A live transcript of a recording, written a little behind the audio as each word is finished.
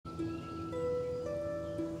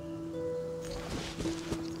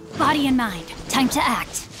Body and mind, time to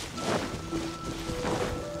act.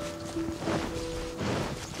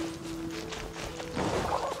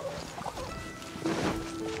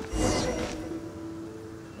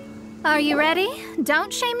 Are you ready?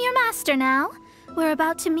 Don't shame your master now. We're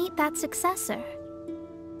about to meet that successor.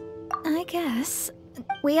 I guess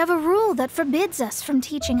we have a rule that forbids us from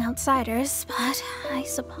teaching outsiders, but I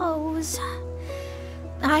suppose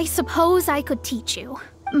I could teach you.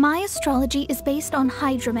 My astrology is based on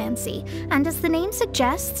hydromancy, and as the name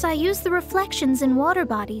suggests, I use the reflections in water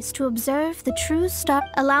bodies to observe the true star.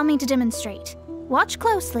 Allow me to demonstrate. Watch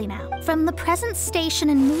closely now. From the present station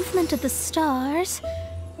and movement of the stars,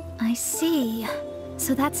 I see.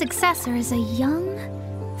 So that successor is a young,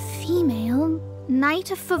 female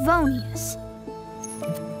Knight of Favonius.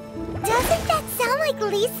 Doesn't that sound like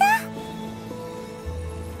Lisa?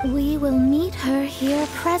 We will meet her here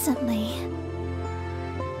presently.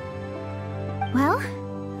 Well,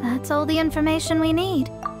 that's all the information we need.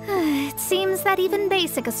 It seems that even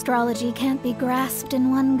basic astrology can't be grasped in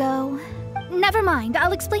one go. Never mind,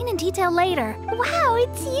 I'll explain in detail later. Wow,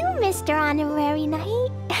 it's you, Mr. Honorary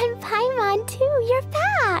Knight. And Paimon, too, you're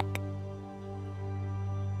back.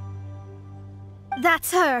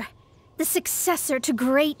 That's her. The successor to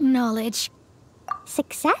great knowledge.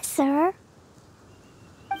 Successor?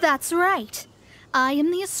 That's right. I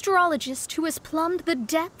am the astrologist who has plumbed the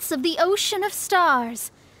depths of the ocean of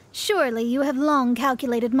stars. Surely you have long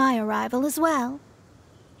calculated my arrival as well.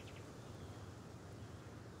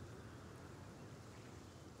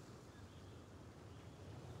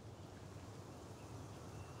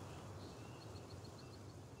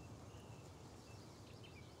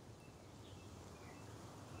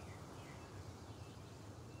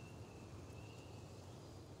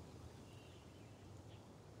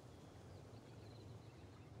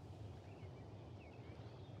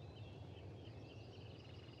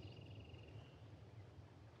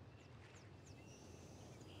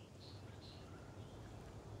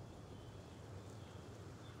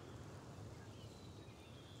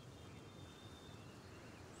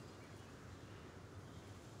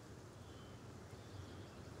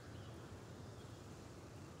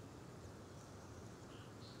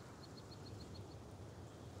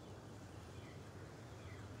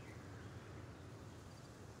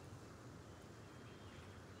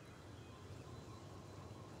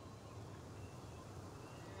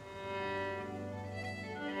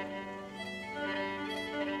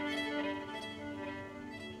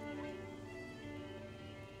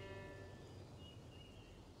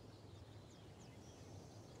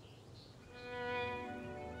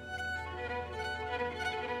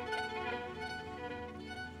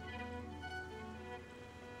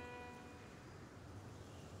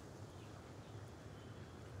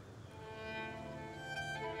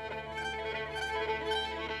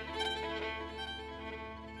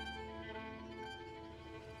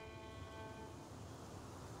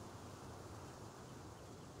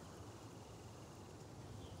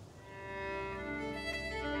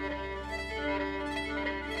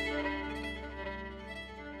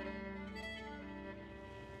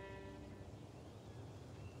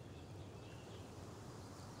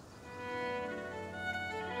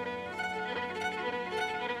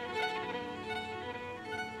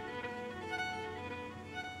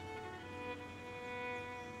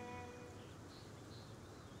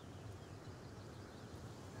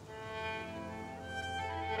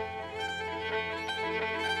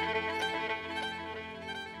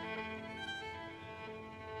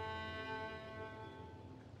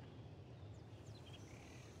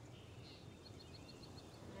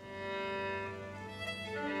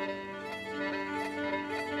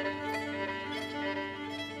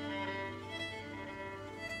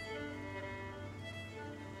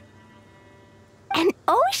 An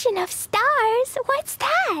ocean of stars? What's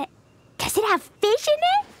that? Does it have fish in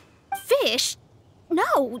it? Fish?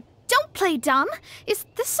 No, don't play dumb. Is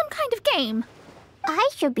this some kind of game? I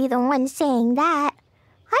should be the one saying that.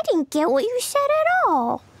 I didn't get what you said at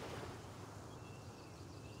all.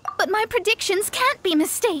 But my predictions can't be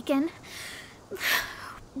mistaken.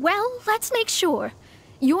 Well, let's make sure.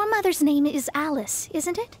 Your mother's name is Alice,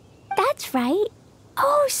 isn't it? That's right.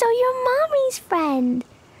 Oh, so you're Mommy's friend.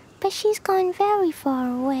 But she's gone very far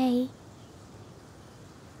away.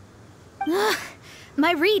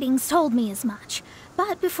 My readings told me as much.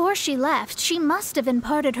 But before she left, she must have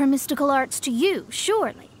imparted her mystical arts to you,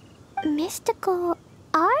 surely. Mystical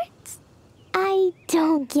arts? I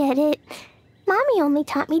don't get it. Mommy only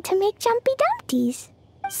taught me to make Jumpy Dumpties.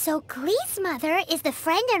 So Klee's mother is the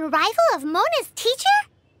friend and rival of Mona's teacher?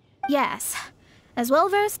 Yes. As well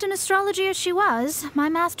versed in astrology as she was, my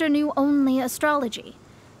master knew only astrology.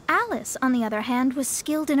 Alice, on the other hand, was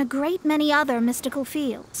skilled in a great many other mystical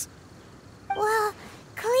fields. Well,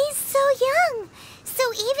 Klee's so young, so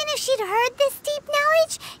even if she'd heard this deep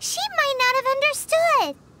knowledge, she might not have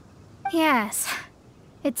understood. Yes.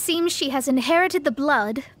 It seems she has inherited the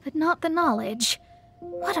blood, but not the knowledge.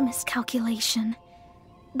 What a miscalculation.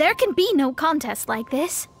 There can be no contest like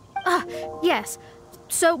this. Ah, yes.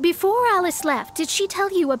 So before Alice left, did she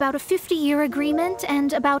tell you about a 50-year agreement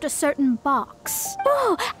and about a certain box?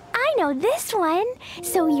 Oh, I know this one.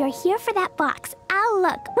 So you're here for that box. I'll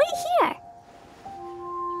look. Wait here.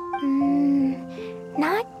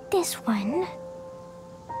 Not this one.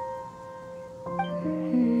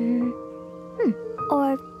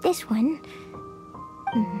 Or this one.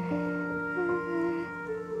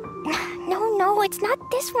 No, it's not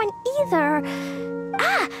this one either.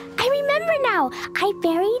 Ah, I remember now. I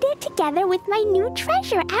buried it together with my new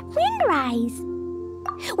treasure at Windrise.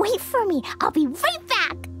 Wait for me. I'll be right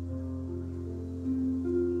back.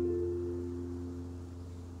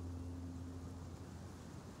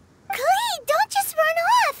 Klee, don't just run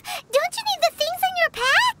off. Don't you need the things in your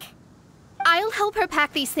pack? I'll help her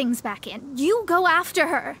pack these things back in. You go after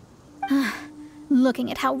her.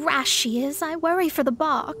 Looking at how rash she is, I worry for the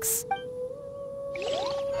box.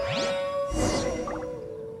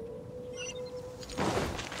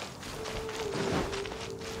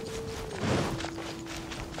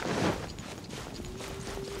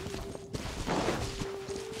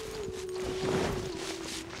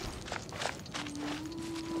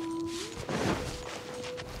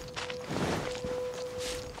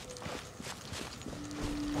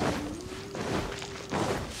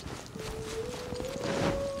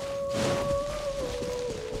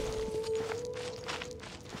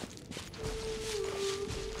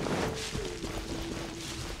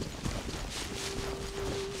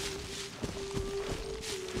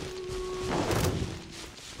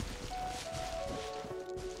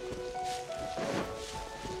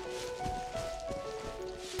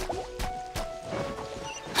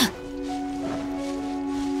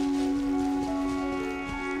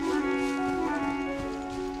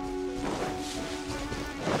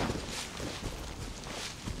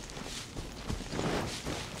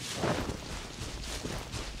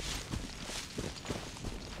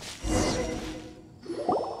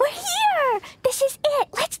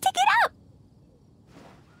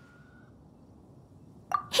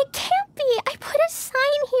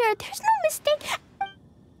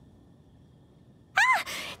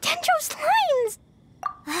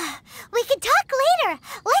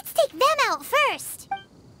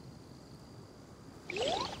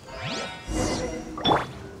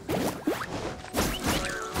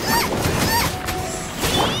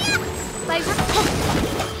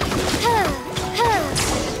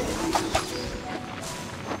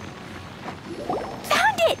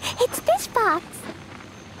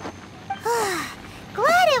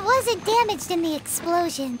 Damaged in the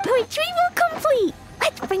explosion. Retrieval complete!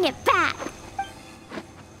 Let's bring it back!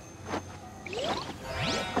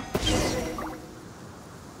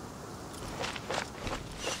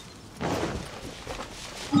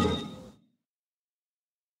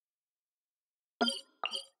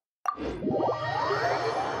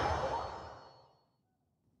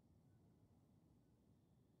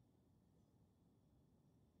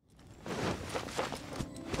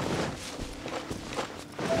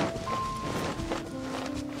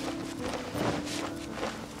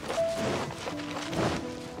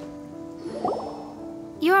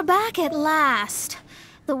 You're back at last.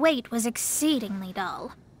 The wait was exceedingly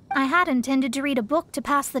dull. I had intended to read a book to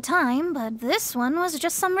pass the time, but this one was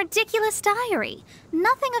just some ridiculous diary.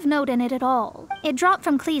 Nothing of note in it at all. It dropped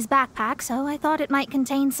from Klee's backpack, so I thought it might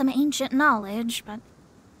contain some ancient knowledge, but...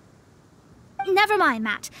 Never mind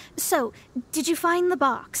that. So, did you find the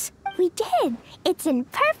box? We did. It's in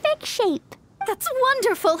perfect shape. That's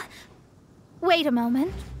wonderful. Wait a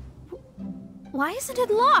moment. Why isn't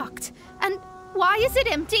it locked? And why is it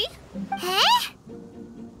empty? Huh?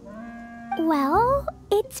 Well,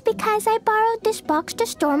 it's because I borrowed this box to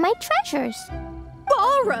store my treasures.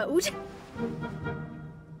 Borrowed?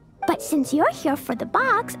 But since you're here for the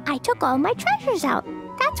box, I took all my treasures out.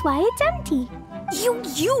 That's why it's empty. You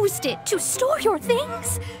used it to store your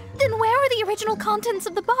things? Then where are the original contents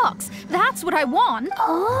of the box? That's what I want.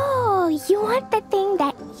 Oh, you want the thing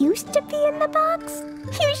that used to be in the box?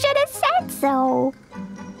 You should have said so.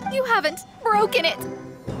 You haven't broken it,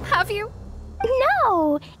 have you?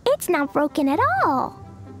 No, it's not broken at all.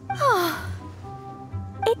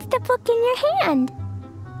 It's the book in your hand.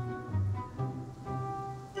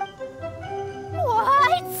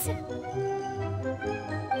 What?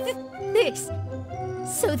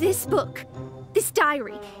 So this book, this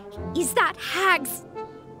diary, Is that Hag's...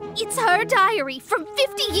 It's her diary from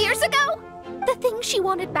 50 years ago? The thing she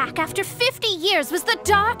wanted back after 50 years was the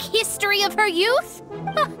dark history of her youth?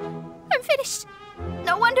 I'm finished.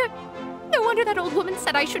 No wonder that old woman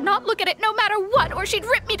said I should not look at it no matter what, or she'd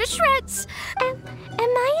rip me to shreds. Am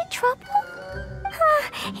I in trouble?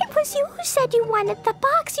 It was you who said you wanted the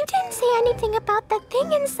box. You didn't say anything about the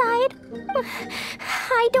thing inside.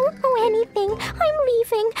 I don't know anything. I'm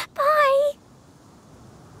leaving. Bye.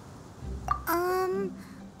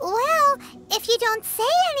 Well, if you don't say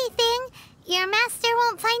anything, your master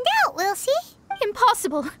won't find out, will she?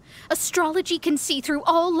 Impossible. Astrology can see through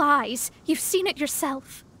all lies. You've seen it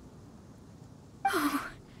yourself. Oh.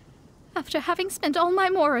 After having spent all my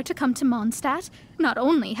mora to come to Mondstadt, not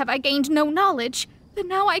only have I gained no knowledge, but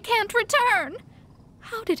now I can't return.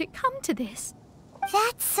 How did it come to this?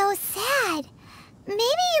 That's so sad. Maybe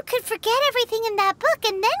you could forget everything in that book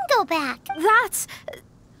and then go back. That's...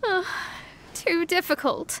 too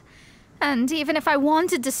difficult. And even if I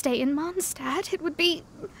wanted to stay in Mondstadt, it would be...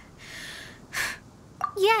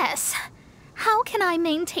 Yes. How can I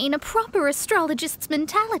maintain a proper astrologist's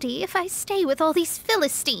mentality if I stay with all these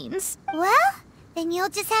Philistines? Well, then you'll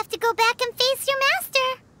just have to go back and face your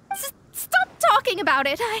master. Stop talking about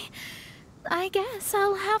it. I guess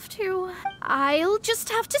I'll just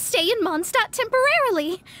have to stay in Mondstadt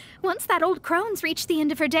temporarily. Once that old crone's reached the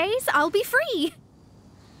end of her days, I'll be free.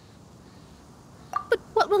 But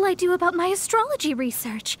what will I do about my astrology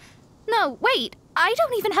research? No, wait, I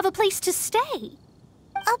don't even have a place to stay.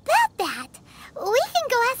 About that, we can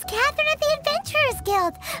go ask Catherine at the Adventurers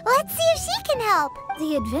Guild. Let's see if she can help.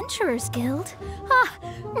 The Adventurers Guild? Ah,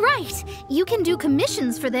 right. You can do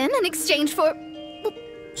commissions for them in exchange for... Well,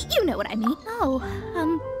 you know what I mean. Oh,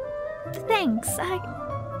 thanks.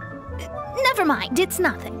 Never mind, it's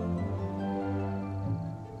nothing.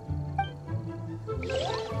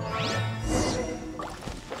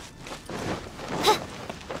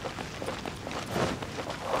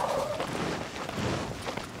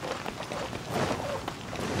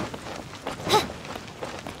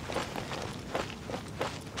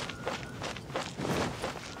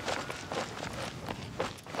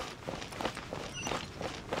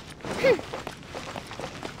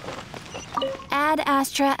 Ad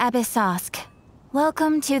Astra Abyssosk.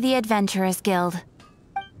 Welcome to the Adventurers Guild.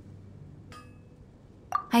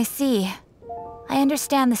 I see. I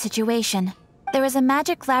understand the situation. There is a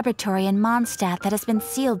magic laboratory in Mondstadt that has been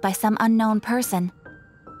sealed by some unknown person.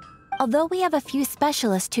 Although we have a few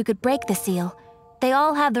specialists who could break the seal, they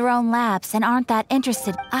all have their own labs and aren't that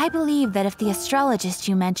interested. I believe that if the astrologist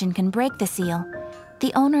you mentioned can break the seal,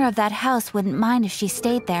 the owner of that house wouldn't mind if she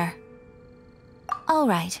stayed there. All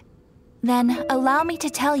right. Then, allow me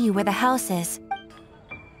to tell you where the house is.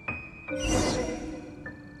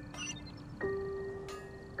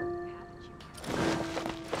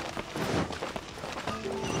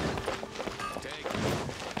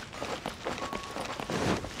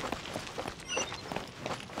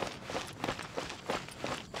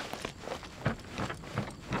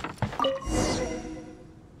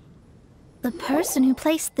 The person who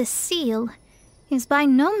placed this seal is by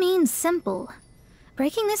no means simple.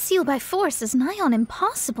 Breaking this seal by force is nigh on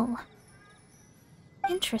impossible.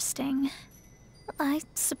 Interesting. I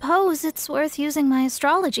suppose it's worth using my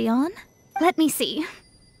astrology on. Let me see.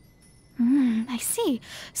 I see.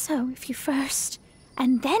 So if you first,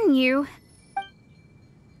 and then you...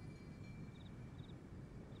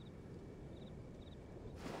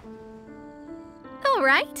 All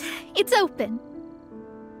right, it's open.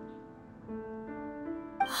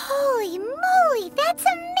 Holy moly, that's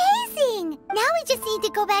amazing! Now we just need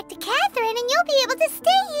to go back to Catherine and you'll be able to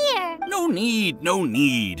stay here. No need, no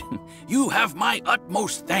need. You have my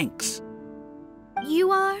utmost thanks.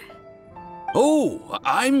 You are? Oh,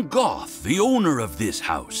 I'm Goth, the owner of this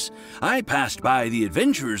house. I passed by the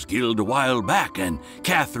Adventurers Guild a while back and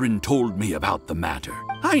Catherine told me about the matter.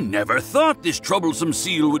 I never thought this troublesome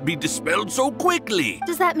seal would be dispelled so quickly.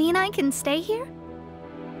 Does that mean I can stay here?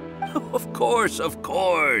 Of course, of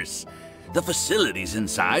course. The facilities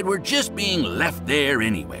inside were just being left there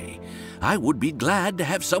anyway. I would be glad to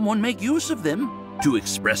have someone make use of them. To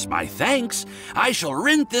express my thanks, I shall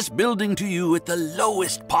rent this building to you at the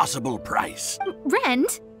lowest possible price.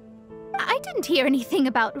 Rent? I didn't hear anything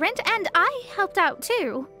about rent, and I helped out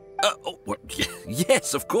too.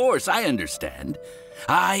 Yes, of course, I understand.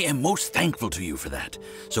 I am most thankful to you for that.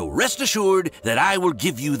 So rest assured that I will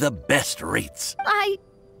give you the best rates.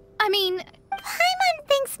 I mean... Paimon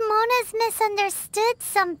thinks Mona's misunderstood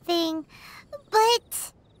something,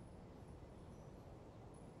 but...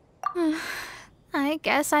 I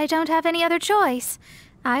guess I don't have any other choice.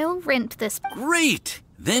 I'll rent this. Great!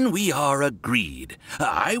 Then we are agreed.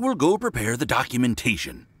 I will go prepare the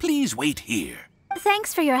documentation. Please wait here.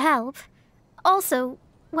 Thanks for your help. Also,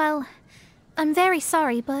 well, I'm very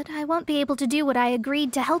sorry, but I won't be able to do what I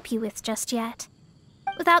agreed to help you with just yet.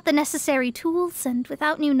 Without the necessary tools and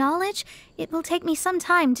without new knowledge, it will take me some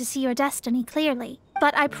time to see your destiny clearly.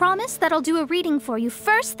 But I promise that I'll do a reading for you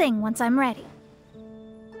first thing once I'm ready.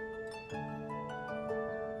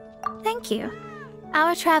 Thank you.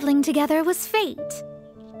 Our traveling together was fate.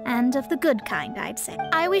 And of the good kind, I'd say.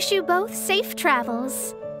 I wish you both safe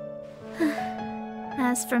travels.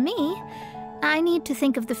 As for me, I need to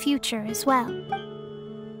think of the future as well.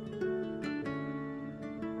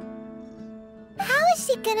 How is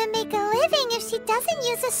she gonna make a living if she doesn't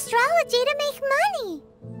use astrology to make money?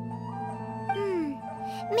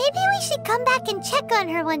 Maybe we should come back and check on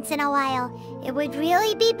her once in a while. It would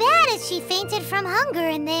really be bad if she fainted from hunger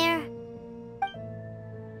in there.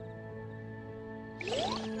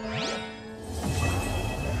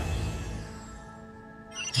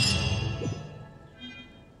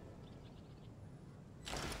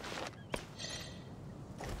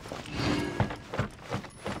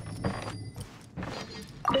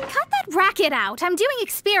 Cut that racket out! I'm doing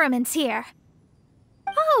experiments here.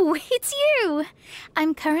 Oh, it's you!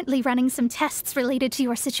 I'm currently running some tests related to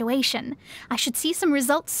your situation. I should see some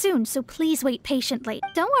results soon, so please wait patiently.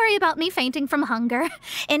 Don't worry about me fainting from hunger.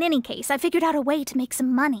 In any case, I figured out a way to make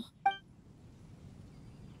some money.